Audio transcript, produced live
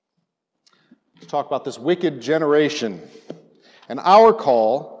talk about this wicked generation and our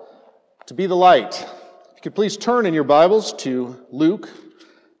call to be the light. If you could please turn in your Bibles to Luke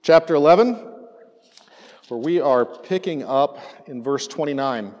chapter 11, where we are picking up in verse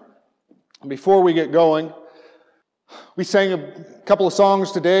 29. And before we get going, we sang a couple of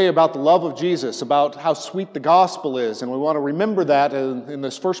songs today about the love of Jesus, about how sweet the gospel is, and we want to remember that in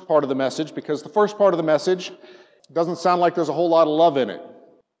this first part of the message, because the first part of the message doesn't sound like there's a whole lot of love in it.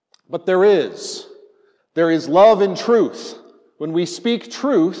 But there is. There is love in truth. When we speak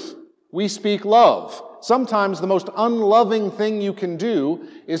truth, we speak love. Sometimes the most unloving thing you can do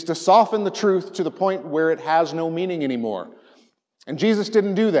is to soften the truth to the point where it has no meaning anymore. And Jesus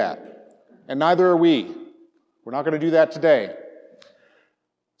didn't do that, and neither are we. We're not going to do that today.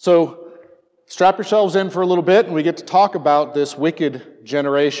 So strap yourselves in for a little bit, and we get to talk about this wicked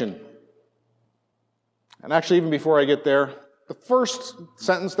generation. And actually, even before I get there, the first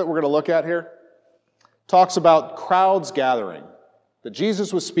sentence that we're going to look at here talks about crowds gathering, that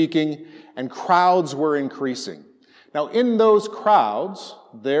Jesus was speaking and crowds were increasing. Now, in those crowds,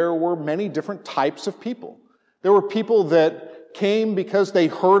 there were many different types of people. There were people that came because they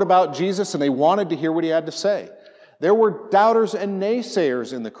heard about Jesus and they wanted to hear what he had to say. There were doubters and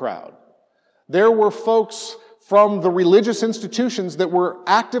naysayers in the crowd. There were folks from the religious institutions that were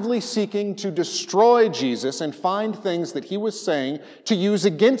actively seeking to destroy Jesus and find things that he was saying to use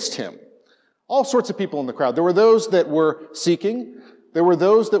against him. All sorts of people in the crowd. There were those that were seeking. There were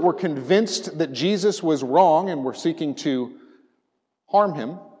those that were convinced that Jesus was wrong and were seeking to harm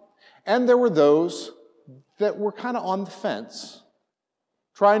him. And there were those that were kind of on the fence,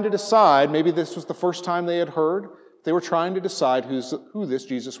 trying to decide, maybe this was the first time they had heard, they were trying to decide who this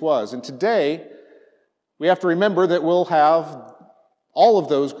Jesus was. And today, we have to remember that we'll have all of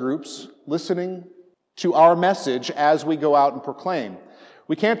those groups listening to our message as we go out and proclaim.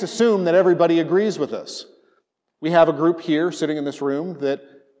 We can't assume that everybody agrees with us. We have a group here sitting in this room that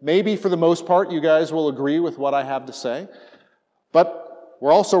maybe for the most part you guys will agree with what I have to say. But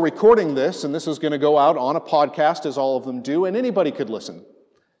we're also recording this, and this is going to go out on a podcast, as all of them do, and anybody could listen.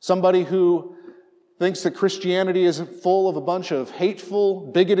 Somebody who thinks that Christianity is full of a bunch of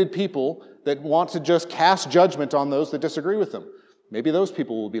hateful, bigoted people that want to just cast judgment on those that disagree with them. Maybe those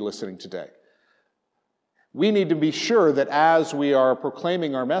people will be listening today. We need to be sure that as we are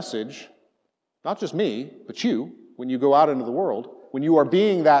proclaiming our message, not just me, but you, when you go out into the world, when you are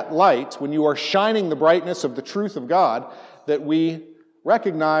being that light, when you are shining the brightness of the truth of God, that we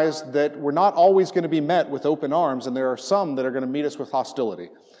recognize that we're not always going to be met with open arms, and there are some that are going to meet us with hostility.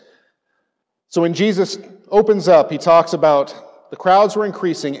 So when Jesus opens up, he talks about the crowds were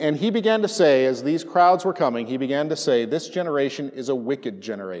increasing, and he began to say, as these crowds were coming, he began to say, this generation is a wicked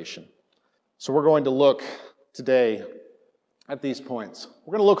generation. So we're going to look today at these points.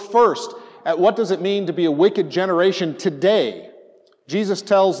 We're going to look first at what does it mean to be a wicked generation today. Jesus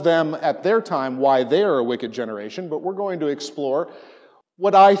tells them at their time why they are a wicked generation, but we're going to explore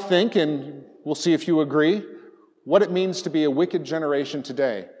what I think, and we'll see if you agree, what it means to be a wicked generation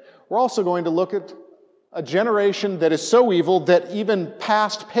today. We're also going to look at a generation that is so evil that even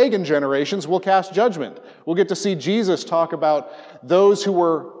past pagan generations will cast judgment. We'll get to see Jesus talk about those who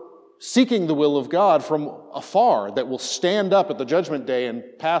were seeking the will of God from afar that will stand up at the judgment day and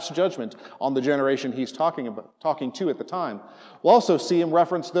pass judgment on the generation he's talking to at the time. We'll also see him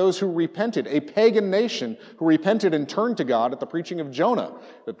reference those who repented, a pagan nation who repented and turned to God at the preaching of Jonah,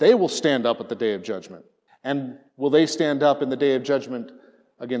 that they will stand up at the day of judgment. And will they stand up in the day of judgment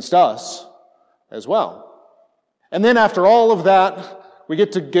against us as well? And then after all of that, we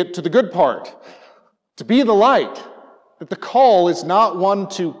get to the good part, to be the light, that the call is not one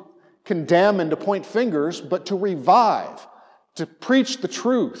to condemn and to point fingers, but to revive, to preach the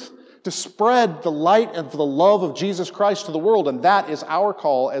truth, to spread the light and the love of Jesus Christ to the world, and that is our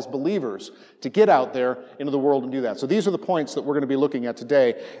call as believers, to get out there into the world and do that. So these are the points that we're going to be looking at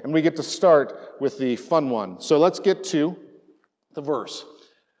today, and we get to start with the fun one. So let's get to the verse.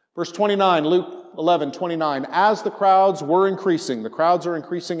 Verse 29, Luke 11:29. As the crowds were increasing, the crowds are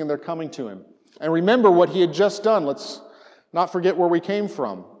increasing and they're coming to him. And remember what he had just done. Let's not forget where we came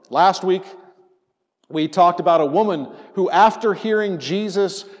from. Last week, we talked about a woman who, after hearing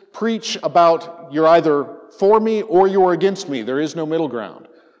Jesus preach about you're either for me or you're against me, there is no middle ground.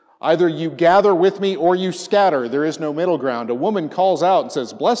 Either you gather with me or you scatter, there is no middle ground. A woman calls out and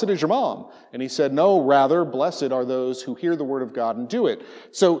says, "Blessed is your mom." And he said, "No, rather, blessed are those who hear the word of God and do it."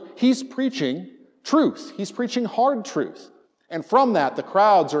 So he's preaching truth. He's preaching hard truth. And from that, the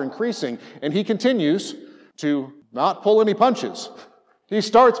crowds are increasing. And he continues to not pull any punches. He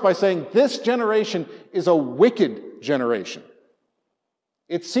starts by saying, this generation is a wicked generation.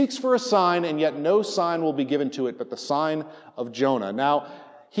 It seeks for a sign, and yet no sign will be given to it but the sign of Jonah. Now,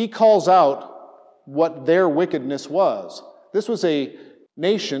 he calls out what their wickedness was. This was a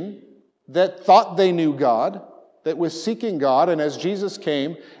nation that thought they knew God, that was seeking God, and as Jesus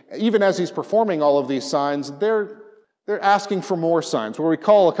came, even as he's performing all of these signs, they're asking for more signs. We'll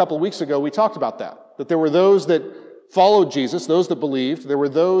recall a couple of weeks ago we talked about that there were those that followed Jesus, those that believed. There were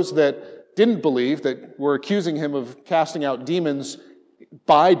those that didn't believe, that were accusing him of casting out demons,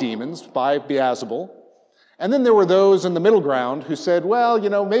 by Beelzebul. And then there were those in the middle ground who said, well,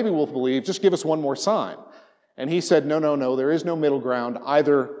 maybe we'll believe, just give us one more sign. And he said, no, there is no middle ground.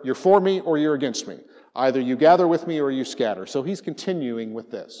 Either you're for me or you're against me. Either you gather with me or you scatter. So he's continuing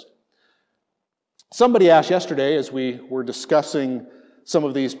with this. Somebody asked yesterday, as we were discussing some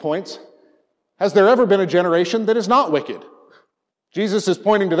of these points, has there ever been a generation that is not wicked? Jesus is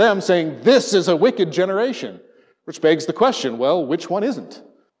pointing to them saying, this is a wicked generation. Which begs the question, well, which one isn't?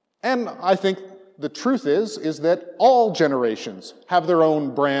 And I think the truth is that all generations have their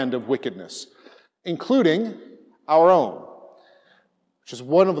own brand of wickedness, including our own, which is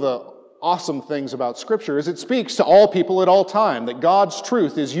one of the awesome things about Scripture, is it speaks to all people at all time, that God's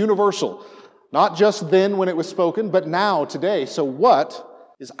truth is universal, not just then when it was spoken, but now, today. So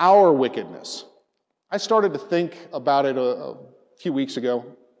what is our wickedness? I started to think about it a few weeks ago,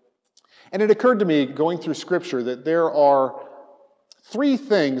 and it occurred to me, going through Scripture, that there are three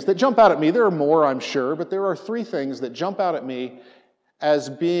things that jump out at me. There are more, I'm sure, but there are three things that jump out at me as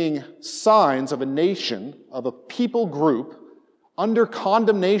being signs of a nation, of a people group, under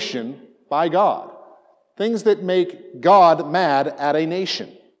condemnation by God. Things that make God mad at a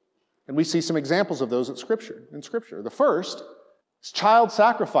nation. And we see some examples of those in Scripture. The first is child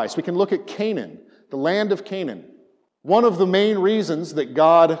sacrifice. We can look at Canaan, the land of Canaan. One of the main reasons that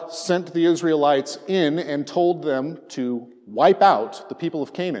God sent the Israelites in and told them to wipe out the people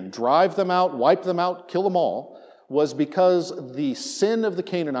of Canaan, drive them out, wipe them out, kill them all, was because the sin of the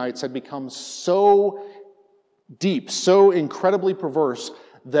Canaanites had become so deep, so incredibly perverse,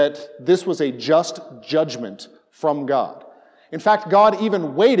 that this was a just judgment from God. In fact, God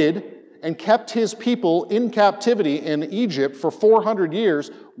even waited and kept his people in captivity in Egypt for 400 years,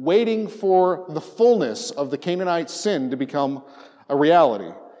 waiting for the fullness of the Canaanite sin to become a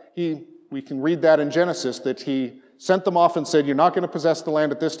reality. We can read that in Genesis, that he sent them off and said, you're not going to possess the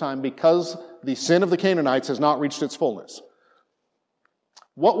land at this time because the sin of the Canaanites has not reached its fullness.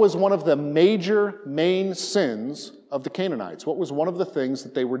 What was one of the main sins of the Canaanites? What was one of the things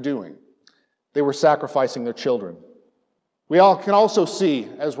that they were doing? They were sacrificing their children. We all can also see,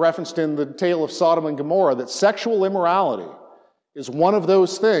 as referenced in the tale of Sodom and Gomorrah, that sexual immorality is one of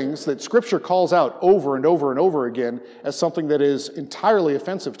those things that Scripture calls out over and over and over again as something that is entirely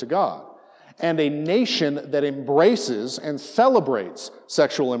offensive to God. And a nation that embraces and celebrates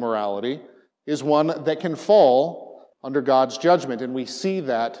sexual immorality is one that can fall under God's judgment. And we see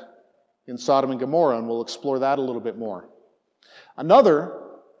that in Sodom and Gomorrah, and we'll explore that a little bit more. Another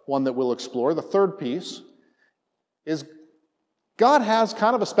one that we'll explore, the third piece, is God has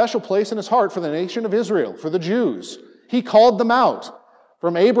kind of a special place in his heart for the nation of Israel, for the Jews. He called them out.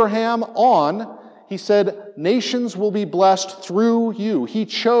 From Abraham on, he said, nations will be blessed through you. He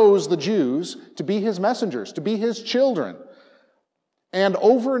chose the Jews to be his messengers, to be his children. And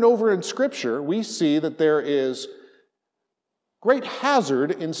over in Scripture, we see that there is great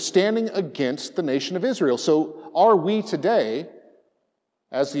hazard in standing against the nation of Israel. So are we today,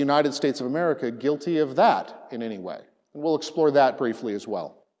 as the United States of America, guilty of that in any way? And we'll explore that briefly as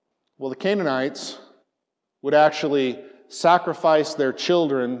well. Well, the Canaanites would actually sacrifice their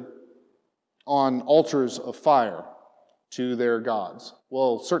children on altars of fire to their gods.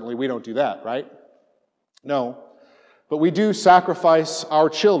 Well, certainly we don't do that, right? No. But we do sacrifice our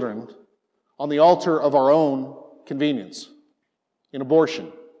children on the altar of our own convenience, in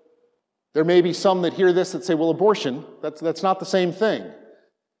abortion. There may be some that hear this that say, well, abortion, that's not the same thing.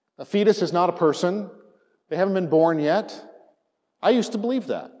 A fetus is not a person. They haven't been born yet. I used to believe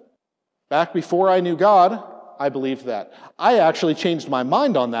that. Back before I knew God, I believed that. I actually changed my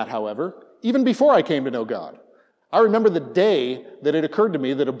mind on that, however, even before I came to know God. I remember the day that it occurred to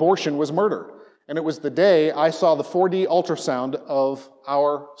me that abortion was murder. And it was the day I saw the 4D ultrasound of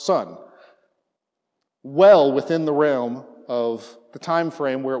our son, well within the realm of the time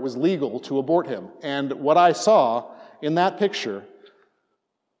frame where it was legal to abort him. And what I saw in that picture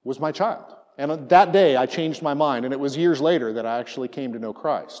was my child. And that day I changed my mind, and it was years later that I actually came to know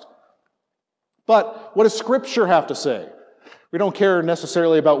Christ. But what does Scripture have to say? We don't care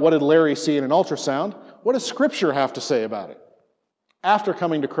necessarily about what did Larry see in an ultrasound. What does Scripture have to say about it? After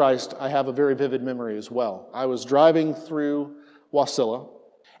coming to Christ, I have a very vivid memory as well. I was driving through Wasilla,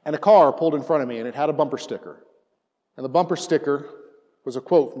 And a car pulled in front of me, and it had a bumper sticker. And the bumper sticker was a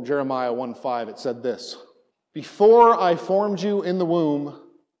quote from Jeremiah 1:5. It said this, "Before I formed you in the womb,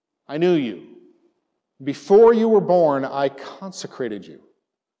 I knew you. Before you were born, I consecrated you,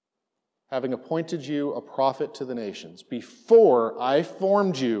 having appointed you a prophet to the nations. Before I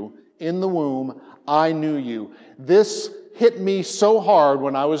formed you in the womb, I knew you." This hit me so hard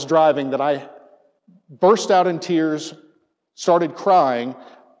when I was driving that I burst out in tears, started crying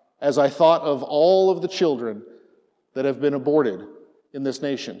as I thought of all of the children that have been aborted in this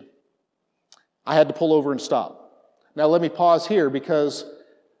nation. I had to pull over and stop. Now let me pause here because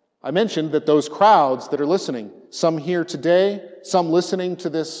I mentioned that those crowds that are listening, some here today, some listening to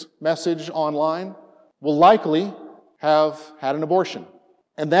this message online, will likely have had an abortion.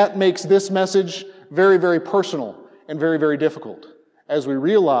 And that makes this message very, very personal and very, very difficult as we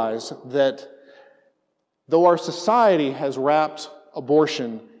realize that though our society has wrapped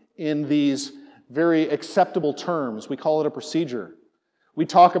abortion in these very acceptable terms, we call it a procedure. We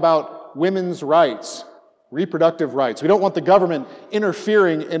talk about women's rights, reproductive rights. We don't want the government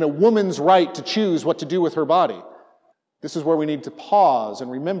interfering in a woman's right to choose what to do with her body. This is where we need to pause and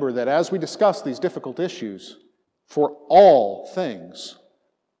remember that as we discuss these difficult issues, for all things,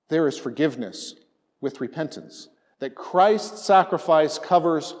 there is forgiveness with repentance. That Christ's sacrifice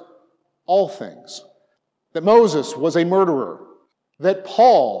covers all things. That Moses was a murderer. That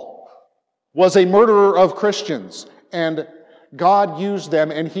Paul was a murderer of Christians. And God used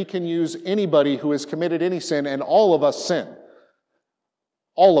them, and He can use anybody who has committed any sin, and all of us sin.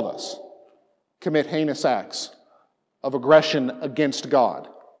 All of us commit heinous acts of aggression against God.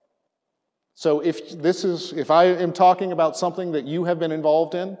 So if I am talking about something that you have been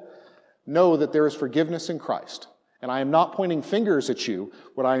involved in, know that there is forgiveness in Christ. And I am not pointing fingers at you.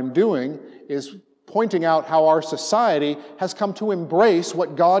 What I am doing is pointing out how our society has come to embrace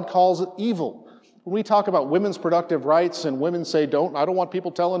what God calls evil. When we talk about women's productive rights and women say, I don't want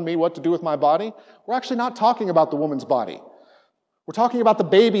people telling me what to do with my body, we're actually not talking about the woman's body. We're talking about the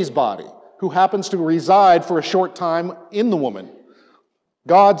baby's body, who happens to reside for a short time in the woman.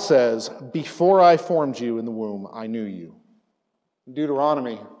 God says, before I formed you in the womb, I knew you. In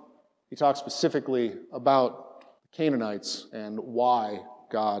Deuteronomy, He talks specifically about the Canaanites and why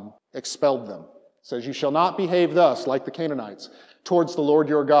God expelled them. It says, you shall not behave thus like the Canaanites towards the Lord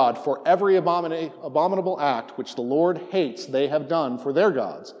your God, for every abominable act which the Lord hates they have done for their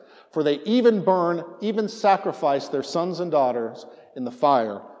gods. For they even burn, even sacrifice their sons and daughters in the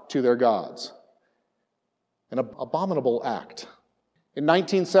fire to their gods. An abominable act. In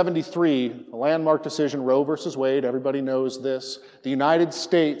 1973, a landmark decision, Roe versus Wade, everybody knows this, the United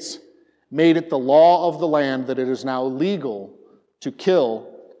States made it the law of the land that it is now legal to kill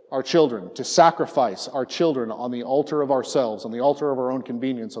our children, to sacrifice our children on the altar of ourselves, on the altar of our own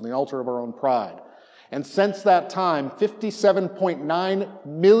convenience, on the altar of our own pride. And since that time, 57.9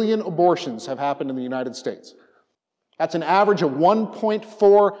 million abortions have happened in the United States. That's an average of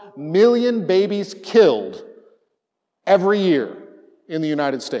 1.4 million babies killed every year in the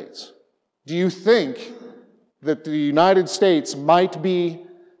United States. Do you think that the United States might be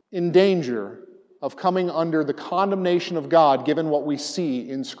in danger of coming under the condemnation of God given what we see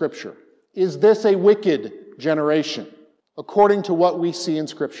in Scripture? Is this a wicked generation according to what we see in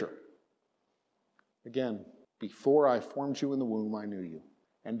Scripture? Again, before I formed you in the womb, I knew you.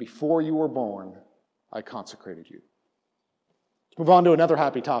 And before you were born, I consecrated you. Let's move on to another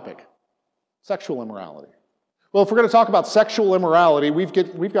happy topic, sexual immorality. Well, if we're going to talk about sexual immorality, we've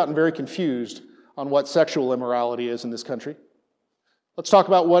gotten very confused on what sexual immorality is in this country. Let's talk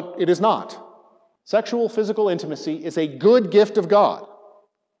about what it is not. Sexual physical intimacy is a good gift of God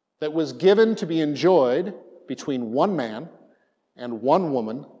that was given to be enjoyed between one man and one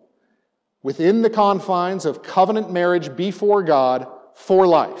woman within the confines of covenant marriage before God for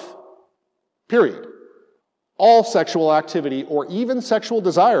life. Period. All sexual activity or even sexual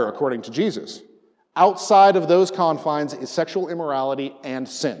desire, according to Jesus, outside of those confines is sexual immorality and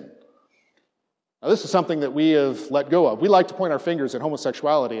sin. Now, this is something that we have let go of. We like to point our fingers at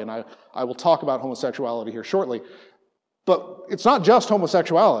homosexuality, and I will talk about homosexuality here shortly. But it's not just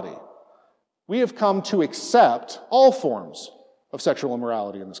homosexuality. We have come to accept all forms of sexual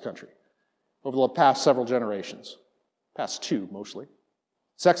immorality in this country over the past several generations. Past two, mostly.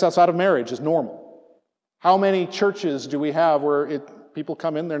 Sex outside of marriage is normal. How many churches do we have where people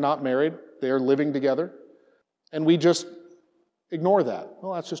come in, they're not married, they're living together, and we just ignore that?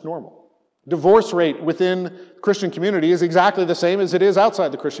 Well, that's just normal. Divorce rate within the Christian community is exactly the same as it is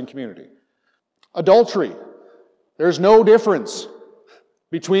outside the Christian community. Adultery. There's no difference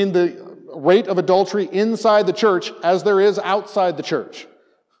between the rate of adultery inside the church as there is outside the church.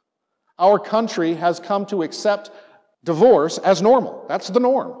 Our country has come to accept divorce as normal. That's the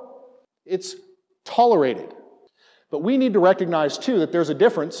norm. It's tolerated. But we need to recognize, too, that there's a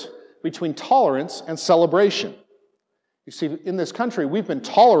difference between tolerance and celebration. You see, in this country, we've been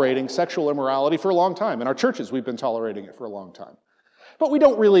tolerating sexual immorality for a long time. In our churches, we've been tolerating it for a long time. But we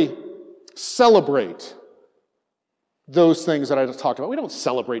don't really celebrate those things that I just talked about. We don't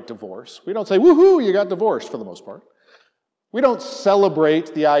celebrate divorce. We don't say, woohoo, you got divorced, for the most part. We don't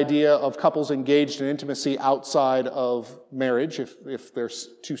celebrate the idea of couples engaged in intimacy outside of marriage if there's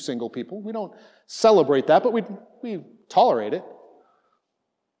two single people. We don't celebrate that, but we tolerate it.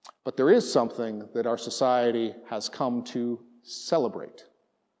 But there is something that our society has come to celebrate.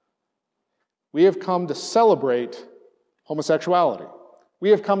 We have come to celebrate homosexuality. We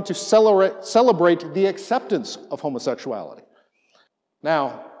have come to celebrate the acceptance of homosexuality.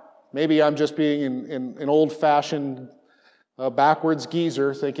 Now, maybe I'm just being an old-fashioned, backwards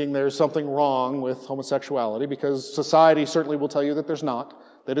geezer thinking there's something wrong with homosexuality, because society certainly will tell you that there's not,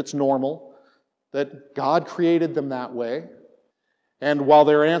 that it's normal, that God created them that way. And while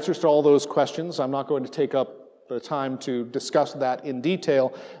there are answers to all those questions, I'm not going to take up the time to discuss that in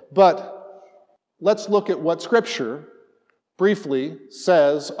detail, but let's look at what Scripture briefly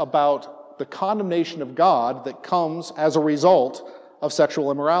says about the condemnation of God that comes as a result of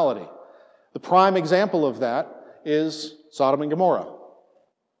sexual immorality. The prime example of that is Sodom and Gomorrah.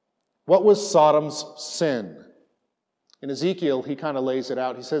 What was Sodom's sin? In Ezekiel, he kind of lays it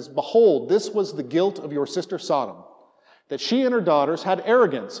out. He says, "Behold, this was the guilt of your sister Sodom, that she and her daughters had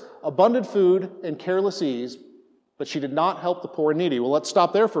arrogance, abundant food, and careless ease, but she did not help the poor and needy." Well, let's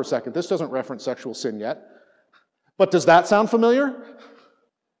stop there for a second. This doesn't reference sexual sin yet. But does that sound familiar?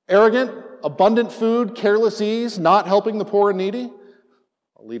 Arrogant, abundant food, careless ease, not helping the poor and needy?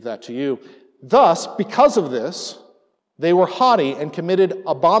 I'll leave that to you. Thus, because of this, they were haughty and committed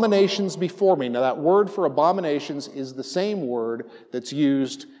abominations before me. Now, that word for abominations is the same word that's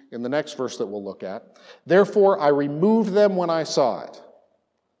used in the next verse that we'll look at. Therefore, I removed them when I saw it.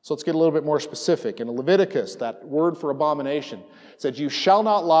 So let's get a little bit more specific. In Leviticus, that word for abomination said, "You shall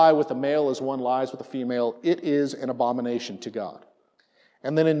not lie with a male as one lies with a female. It is an abomination to God."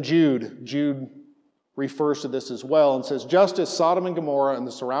 And then in Jude refers to this as well and says, "Just as Sodom and Gomorrah and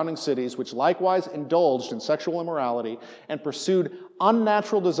the surrounding cities, which likewise indulged in sexual immorality and pursued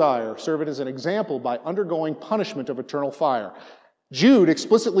unnatural desire, serve it as an example by undergoing punishment of eternal fire." Jude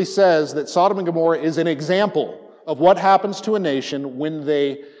explicitly says that Sodom and Gomorrah is an example of what happens to a nation when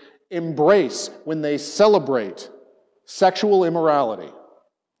they embrace, when they celebrate sexual immorality,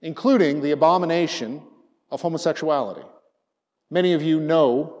 including the abomination of homosexuality. Many of you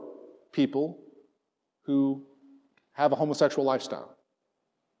know people who have a homosexual lifestyle.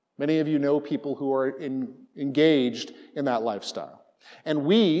 Many of you know people who are engaged in that lifestyle. And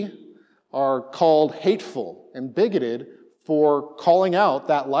we are called hateful and bigoted for calling out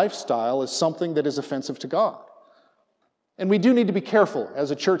that lifestyle as something that is offensive to God. And we do need to be careful as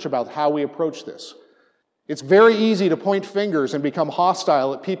a church about how we approach this. It's very easy to point fingers and become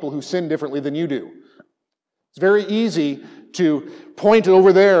hostile at people who sin differently than you do. It's very easy to point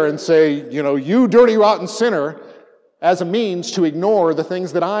over there and say, you dirty, rotten sinner, as a means to ignore the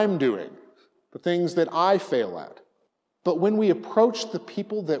things that I'm doing, the things that I fail at. But when we approach the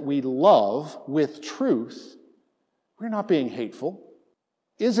people that we love with truth, we're not being hateful.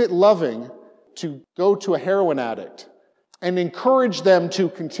 Is it loving to go to a heroin addict and encourage them to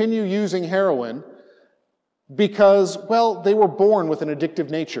continue using heroin because, they were born with an addictive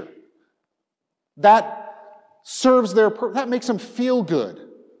nature? That serves that makes them feel good.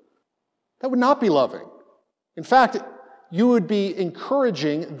 That would not be loving. In fact, you would be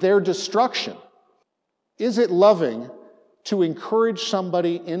encouraging their destruction. Is it loving to encourage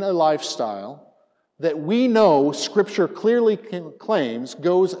somebody in a lifestyle that we know Scripture clearly claims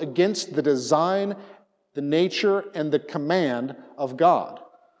goes against the design, the nature, and the command of God,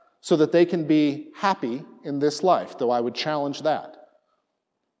 so that they can be happy in this life, though I would challenge that?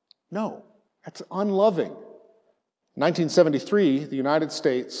 No, that's unloving. In 1973, the United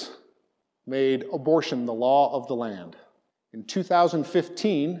States made abortion the law of the land. In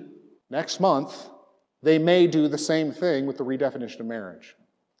 2015, next month, they may do the same thing with the redefinition of marriage.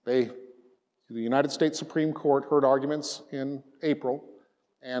 The United States Supreme Court heard arguments in April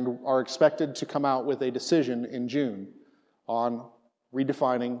and are expected to come out with a decision in June on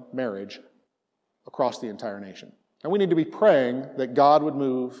redefining marriage across the entire nation. And we need to be praying that God would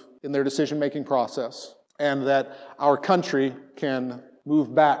move in their decision-making process and that our country can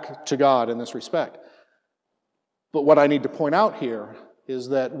move back to God in this respect. But what I need to point out here is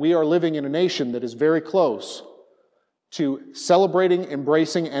that we are living in a nation that is very close to celebrating,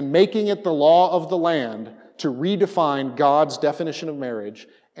 embracing, and making it the law of the land to redefine God's definition of marriage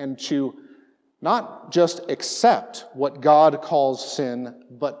and to not just accept what God calls sin,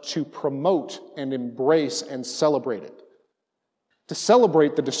 but to promote and embrace and celebrate it. To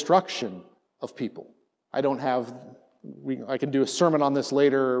celebrate the destruction of people. I can do a sermon on this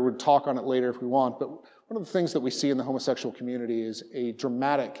later, or we'll talk on it later if we want, but one of the things that we see in the homosexual community is a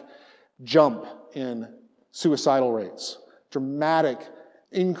dramatic jump in suicidal rates, dramatic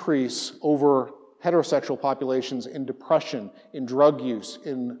increase over heterosexual populations in depression, in drug use,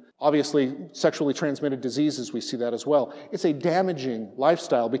 in obviously sexually transmitted diseases. We see that as well. It's a damaging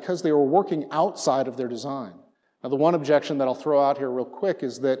lifestyle because they were working outside of their design. Now, the one objection that I'll throw out here real quick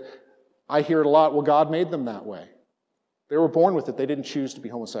is that I hear it a lot, well, God made them that way. They were born with it. They didn't choose to be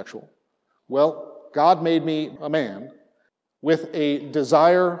homosexual. Well, God made me a man with a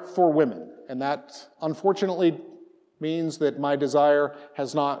desire for women, and that unfortunately means that my desire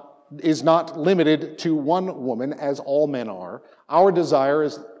is not limited to one woman, as all men are. Our desire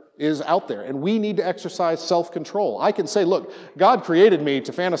is out there, and we need to exercise self-control. I can say, look, God created me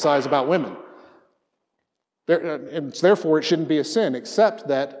to fantasize about women, and therefore it shouldn't be a sin, except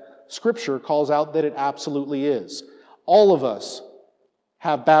that Scripture calls out that it absolutely is. All of us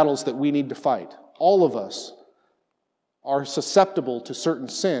have battles that we need to fight. All of us are susceptible to certain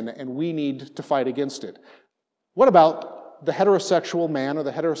sin, and we need to fight against it. What about the heterosexual man or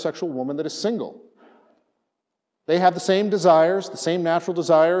the heterosexual woman that is single? They have the same desires, the same natural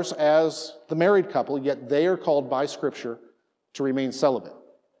desires as the married couple, yet they are called by Scripture to remain celibate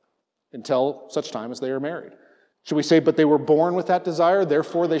until such time as they are married. Should we say, but they were born with that desire,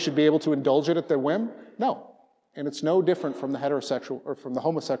 therefore they should be able to indulge it at their whim? No. And it's no different from the heterosexual or from the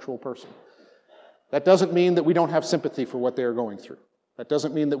homosexual person. That doesn't mean that we don't have sympathy for what they are going through. That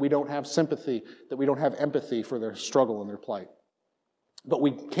doesn't mean that we don't have sympathy, that we don't have empathy for their struggle and their plight. But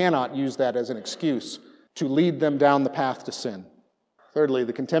we cannot use that as an excuse to lead them down the path to sin. Thirdly,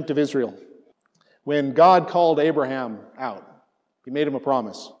 the contempt of Israel. When God called Abraham out, He made him a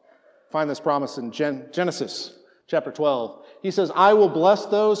promise. Find this promise in Genesis chapter 12. He says, I will bless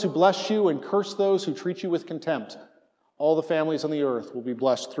those who bless you and curse those who treat you with contempt. All the families on the earth will be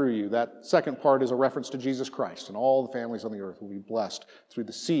blessed through you. That second part is a reference to Jesus Christ, and all the families on the earth will be blessed through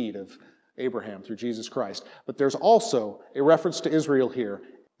the seed of Abraham, through Jesus Christ. But there's also a reference to Israel here,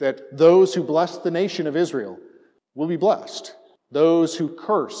 that those who bless the nation of Israel will be blessed. Those who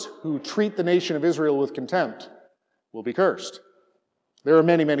curse, who treat the nation of Israel with contempt, will be cursed. There are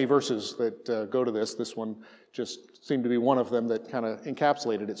many, many verses that go to this. This one just seemed to be one of them that kind of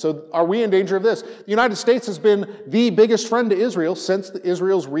encapsulated it. So are we in danger of this? The United States has been the biggest friend to Israel since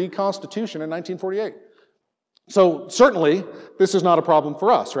Israel's reconstitution in 1948. So certainly, this is not a problem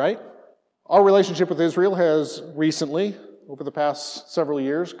for us, right? Our relationship with Israel has recently, over the past several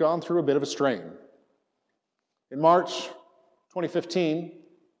years, gone through a bit of a strain. In March 2015,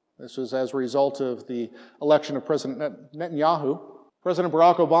 this was as a result of the election of President Netanyahu, President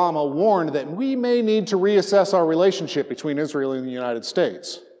Barack Obama warned that we may need to reassess our relationship between Israel and the United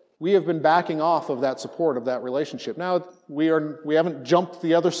States. We have been backing off of that support of that relationship. Now, we haven't jumped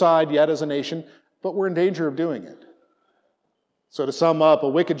the other side yet as a nation, but we're in danger of doing it. So to sum up, a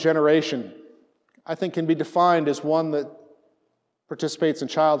wicked generation, I think, can be defined as one that participates in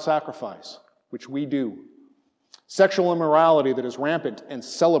child sacrifice, which we do. Sexual immorality that is rampant and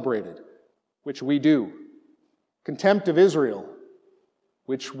celebrated, which we do. Contempt of Israel,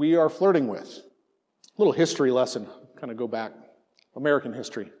 which we are flirting with. A little history lesson, kind of go back. American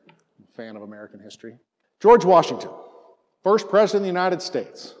history. I'm a fan of American history. George Washington, first president of the United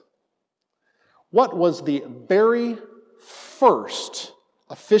States. What was the very first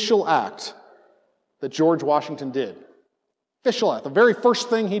official act that George Washington did? Official act, the very first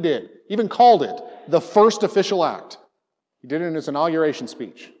thing he did. Even called it the first official act. He did it in his inauguration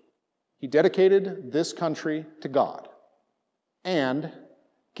speech. He dedicated this country to God and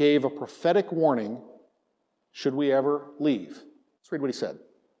gave a prophetic warning should we ever leave. Let's read what he said.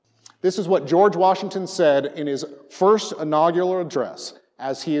 This is what George Washington said in his first inaugural address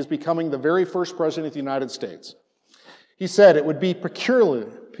as he is becoming the very first president of the United States. He said it would be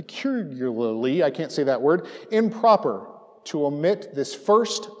peculiarly, I can't say that word, improper to omit this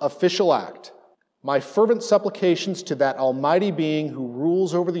first official act. My fervent supplications to that almighty being who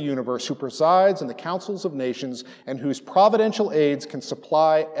rules over the universe, who presides in the councils of nations, and whose providential aids can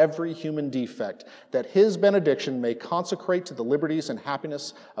supply every human defect, that his benediction may consecrate to the liberties and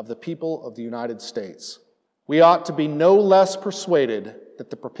happiness of the people of the United States. We ought to be no less persuaded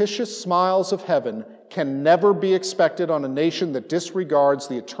that the propitious smiles of heaven can never be expected on a nation that disregards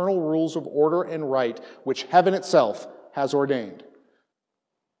the eternal rules of order and right which heaven itself has ordained.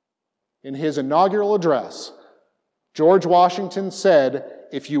 In his inaugural address, George Washington said,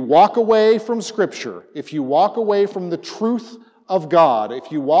 if you walk away from Scripture, if you walk away from the truth of God,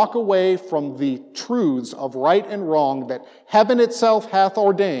 if you walk away from the truths of right and wrong that heaven itself hath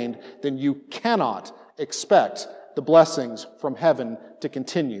ordained, then you cannot expect the blessings from heaven to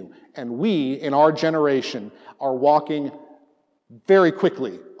continue. And we, in our generation, are walking very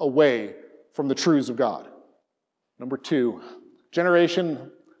quickly away from the truths of God. Number 2,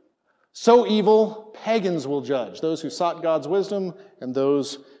 generation so evil, pagans will judge, those who sought God's wisdom and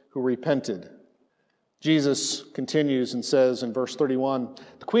those who repented. Jesus continues and says in verse 31,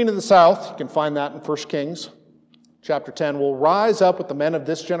 the queen of the south, you can find that in 1 Kings chapter 10, will rise up with the men of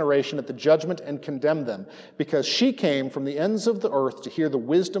this generation at the judgment and condemn them, because she came from the ends of the earth to hear the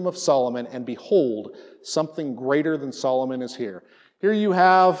wisdom of Solomon, and behold, something greater than Solomon is here. Here you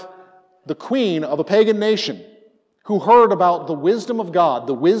have the queen of a pagan nation who heard about the wisdom of God,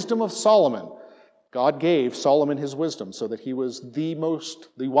 the wisdom of Solomon. God gave Solomon his wisdom so that he was the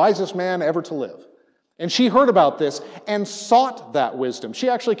wisest man ever to live. And she heard about this and sought that wisdom. She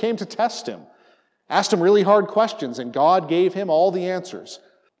actually came to test him, asked him really hard questions, and God gave him all the answers.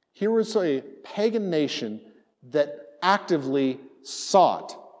 Here was a pagan nation that actively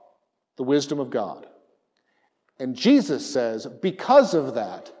sought the wisdom of God. And Jesus says, because of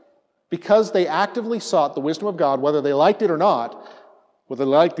that, because they actively sought the wisdom of God, whether they liked it or not, whether they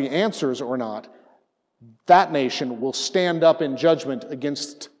liked the answers or not, that nation will stand up in judgment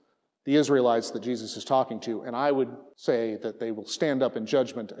against the Israelites that Jesus is talking to. And I would say that they will stand up in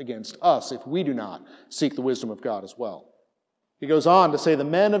judgment against us if we do not seek the wisdom of God as well. He goes on to say, the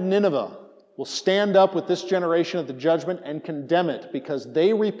men of Nineveh will stand up with this generation at the judgment and condemn it, because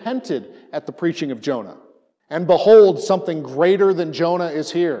they repented at the preaching of Jonah. And behold, something greater than Jonah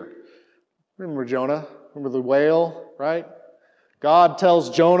is here. Remember Jonah? Remember the whale, right? God tells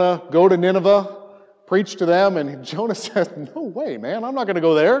Jonah, go to Nineveh, preach to them, and Jonah says, no way, man, I'm not going to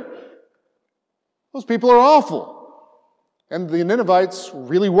go there. Those people are awful. And the Ninevites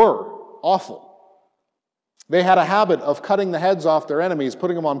really were awful. They had a habit of cutting the heads off their enemies,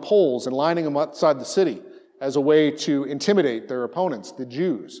 putting them on poles and lining them outside the city as a way to intimidate their opponents, the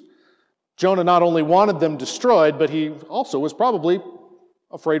Jews. Jonah not only wanted them destroyed, but he also was probably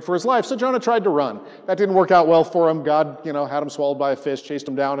afraid for his life. So Jonah tried to run. That didn't work out well for him. God, had him swallowed by a fish, chased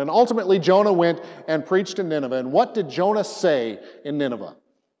him down. And ultimately, Jonah went and preached in Nineveh. And what did Jonah say in Nineveh?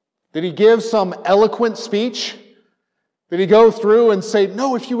 Did he give some eloquent speech? Did he go through and say,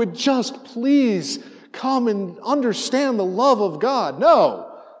 no, if you would just please come and understand the love of God?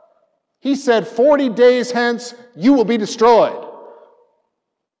 No. He said, 40 days hence, you will be destroyed.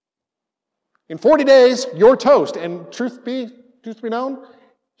 In 40 days, you're toast. And truth be known,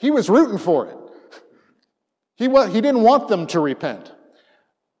 he was rooting for it. He didn't want them to repent.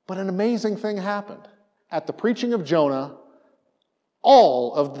 But an amazing thing happened. At the preaching of Jonah,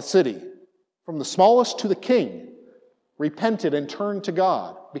 all of the city, from the smallest to the king, repented and turned to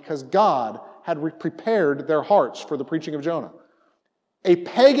God, because God had prepared their hearts for the preaching of Jonah. A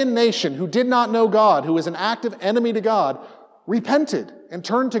pagan nation who did not know God, who was an active enemy to God, repented and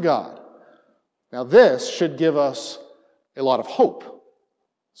turned to God. Now this should give us a lot of hope.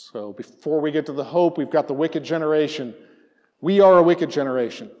 So before we get to the hope, we've got the wicked generation. We are a wicked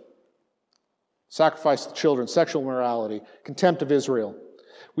generation. Sacrifice of children, sexual immorality, contempt of Israel.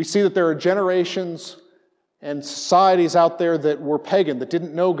 We see that there are generations and societies out there that were pagan, that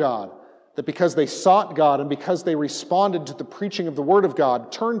didn't know God, that because they sought God and because they responded to the preaching of the Word of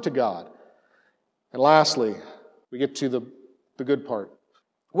God, turned to God. And lastly, we get to the good part.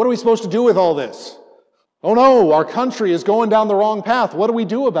 What are we supposed to do with all this? Oh no, our country is going down the wrong path. What do we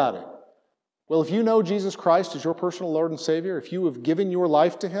do about it? Well, if you know Jesus Christ as your personal Lord and Savior, if you have given your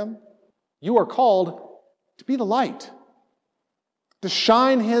life to Him, you are called to be the light, to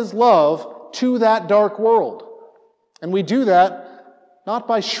shine His love to that dark world. And we do that not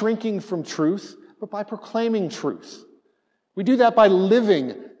by shrinking from truth, but by proclaiming truth. We do that by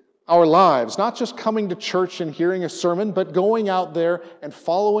living our lives, not just coming to church and hearing a sermon, but going out there and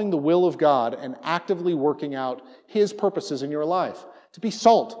following the will of God and actively working out His purposes in your life, to be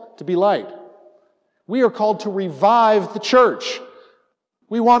salt, to be light. We are called to revive the church.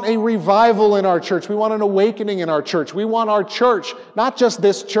 We want a revival in our church. We want an awakening in our church. We want our church, not just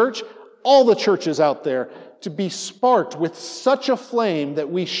this church, all the churches out there, to be sparked with such a flame that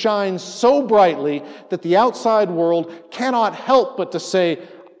we shine so brightly that the outside world cannot help but to say,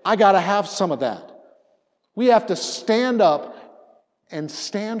 I got to have some of that. We have to stand up and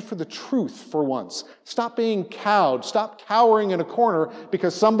stand for the truth for once. Stop being cowed. Stop cowering in a corner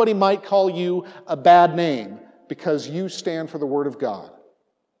because somebody might call you a bad name, because you stand for the Word of God.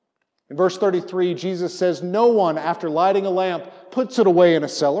 In verse 33, Jesus says, "No one, after lighting a lamp, puts it away in a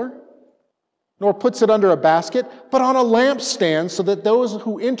cellar, nor puts it under a basket, but on a lampstand, so that those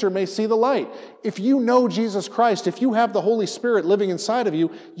who enter may see the light." If you know Jesus Christ, if you have the Holy Spirit living inside of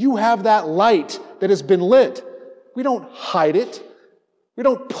you, you have that light that has been lit. We don't hide it. We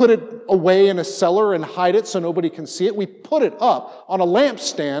don't put it away in a cellar and hide it so nobody can see it. We put it up on a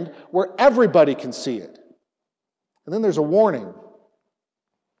lampstand where everybody can see it. And then there's a warning.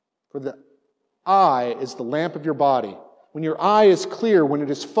 For the eye is the lamp of your body. When your eye is clear, when it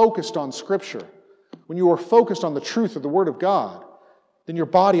is focused on Scripture, when you are focused on the truth of the Word of God, then your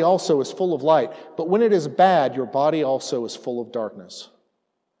body also is full of light. But when it is bad, your body also is full of darkness.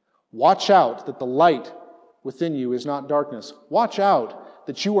 Watch out that the light within you is not darkness. Watch out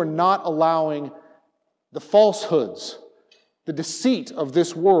that you are not allowing the falsehoods, the deceit of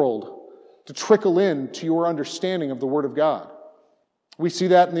this world to trickle in to your understanding of the Word of God. We see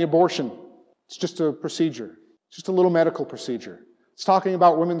that in the abortion. It's just a procedure. It's just a little medical procedure. It's talking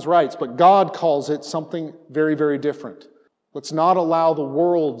about women's rights, but God calls it something very, very different. Let's not allow the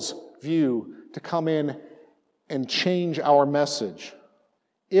world's view to come in and change our message.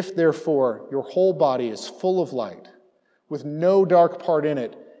 If, therefore, your whole body is full of light, with no dark part in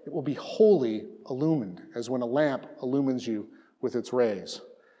it, it will be wholly illumined, as when a lamp illumines you with its rays.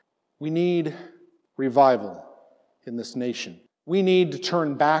 We need revival in this nation. We need to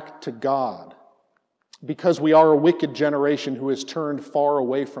turn back to God because we are a wicked generation who has turned far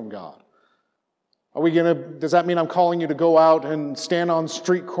away from God. Does that mean I'm calling you to go out and stand on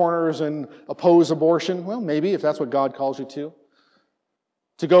street corners and oppose abortion? Well, maybe, if that's what God calls you to.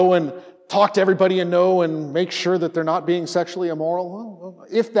 To go and talk to everybody you know and make sure that they're not being sexually immoral? Well,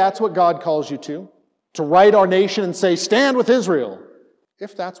 if that's what God calls you to. To write our nation and say, "Stand with Israel,"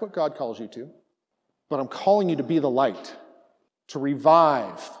 if that's what God calls you to. But I'm calling you to be the light. To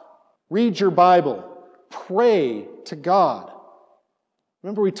revive. Read your Bible. Pray to God.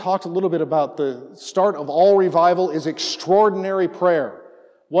 Remember, we talked a little bit about the start of all revival is extraordinary prayer.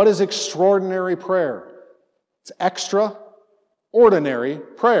 What is extraordinary prayer? It's extraordinary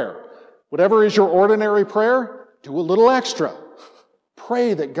prayer. Whatever is your ordinary prayer, do a little extra.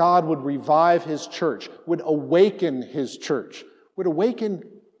 Pray that God would revive His church, would awaken His church, would awaken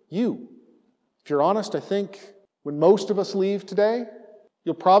you. If you're honest, I think when most of us leave today,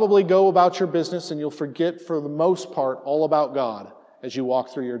 you'll probably go about your business and you'll forget for the most part all about God as you walk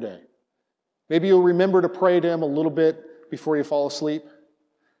through your day. Maybe you'll remember to pray to Him a little bit before you fall asleep.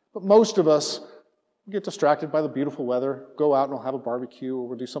 But most of us get distracted by the beautiful weather, go out and we'll have a barbecue or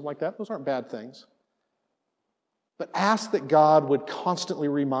we'll do something like that. Those aren't bad things. But ask that God would constantly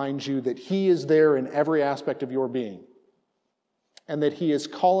remind you that He is there in every aspect of your being and that He is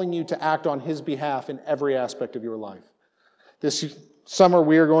calling you to act on His behalf in every aspect of your life. This summer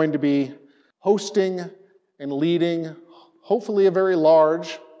we are going to be hosting and leading, hopefully a very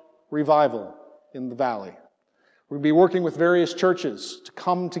large revival in the valley. We'll be working with various churches to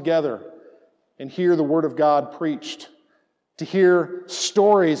come together and hear the Word of God preached, to hear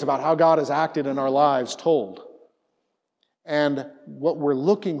stories about how God has acted in our lives told. And what we're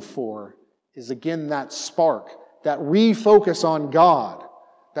looking for is, again, that spark, that refocus on God,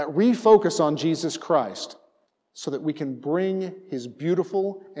 that refocus on Jesus Christ, so that we can bring His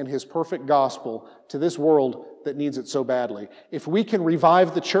beautiful and His perfect gospel to this world that needs it so badly. If we can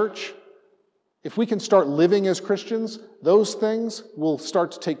revive the church, if we can start living as Christians, those things will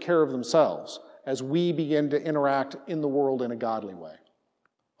start to take care of themselves as we begin to interact in the world in a godly way.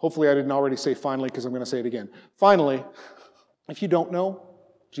 Hopefully I didn't already say finally, because I'm going to say it again. Finally, if you don't know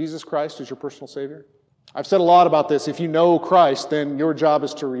Jesus Christ as your personal Savior, I've said a lot about this. If you know Christ, then your job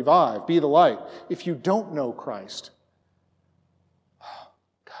is to revive, be the light. If you don't know Christ,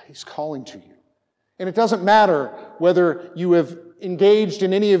 God, He's calling to you. And it doesn't matter whether you have engaged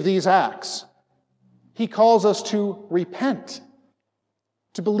in any of these acts. He calls us to repent,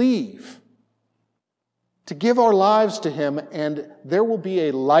 to believe, to give our lives to Him, and there will be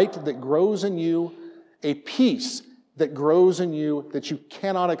a light that grows in you, a peace that grows in you that you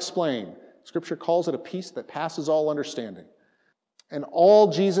cannot explain. Scripture calls it a peace that passes all understanding. And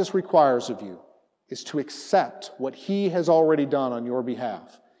all Jesus requires of you is to accept what He has already done on your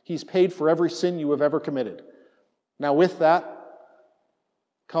behalf. He's paid for every sin you have ever committed. Now with that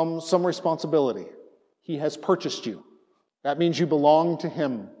comes some responsibility. He has purchased you. That means you belong to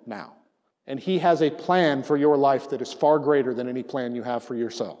Him now. And He has a plan for your life that is far greater than any plan you have for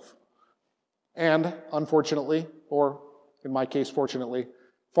yourself. And unfortunately, or in my case fortunately,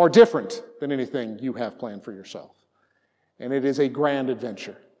 far different than anything you have planned for yourself. And it is a grand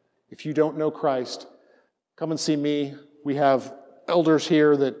adventure. If you don't know Christ, Come and see me. We have elders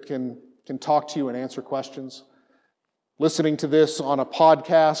here that can talk to you and answer questions. Listening to this on a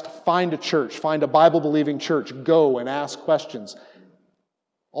podcast, find a church, find a Bible-believing church, go and ask questions.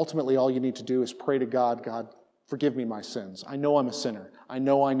 Ultimately, all you need to do is pray to God, God, forgive me my sins. I know I'm a sinner. I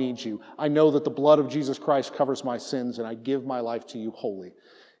know I need you. I know that the blood of Jesus Christ covers my sins, and I give my life to you wholly.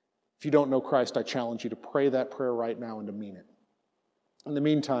 If you don't know Christ, I challenge you to pray that prayer right now and to mean it. In the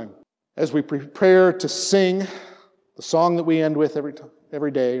meantime, as we prepare to sing the song that we end with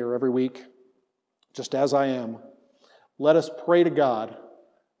every day or every week, just as I am, let us pray to God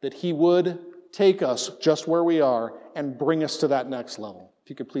that He would take us just where we are and bring us to that next level. If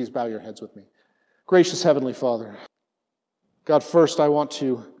you could please bow your heads with me. Gracious Heavenly Father, God, first I want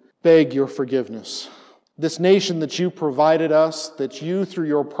to beg your forgiveness. This nation that you provided us, that you through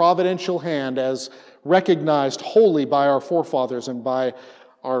your providential hand, as recognized wholly by our forefathers and by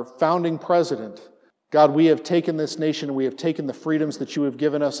our founding president, God, we have taken this nation and we have taken the freedoms that you have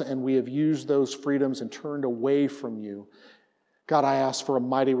given us and we have used those freedoms and turned away from you. God, I ask for a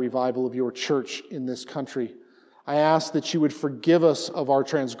mighty revival of your church in this country. I ask that you would forgive us of our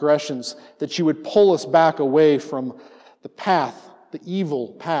transgressions, that you would pull us back away from the path, the evil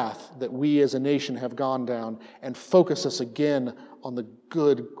path that we as a nation have gone down, and focus us again on the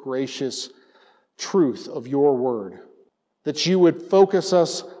good, gracious truth of your word. That you would focus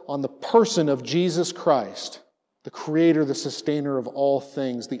us on the person of Jesus Christ, the creator, the sustainer of all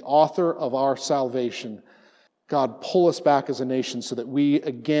things, the author of our salvation. God, pull us back as a nation so that we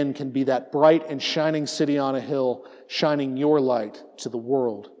again can be that bright and shining city on a hill, shining your light to the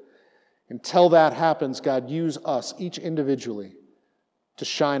world. Until that happens, God, use us, each individually, to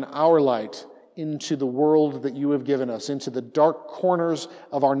shine our light into the world that you have given us, into the dark corners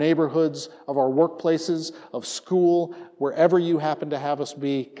of our neighborhoods, of our workplaces, of school, wherever you happen to have us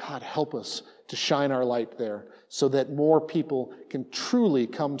be. God, help us to shine our light there so that more people can truly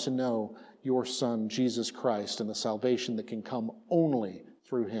come to know your Son, Jesus Christ, and the salvation that can come only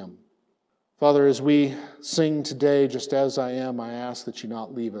through him. Father, as we sing today, just as I am, I ask that you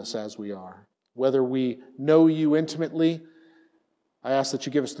not leave us as we are. Whether we know you intimately, I ask that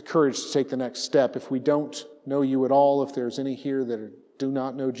you give us the courage to take the next step. If we don't know you at all, if there's any here that do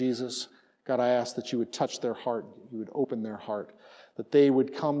not know Jesus, God, I ask that you would touch their heart, you would open their heart, that they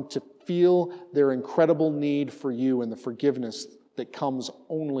would come to feel their incredible need for you and the forgiveness that comes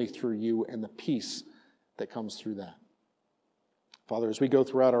only through you and the peace that comes through that. Father, as we go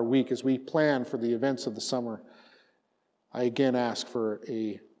throughout our week, as we plan for the events of the summer, I again ask for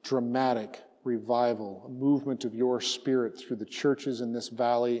a dramatic revival, a movement of your Spirit through the churches in this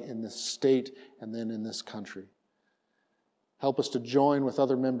valley, in this state, and then in this country. Help us to join with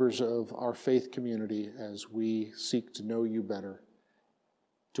other members of our faith community as we seek to know you better,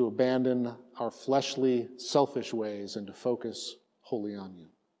 to abandon our fleshly, selfish ways and to focus wholly on you.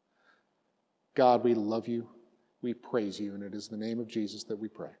 God, we love you, we praise you, and it is in the name of Jesus that we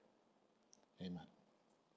pray. Amen.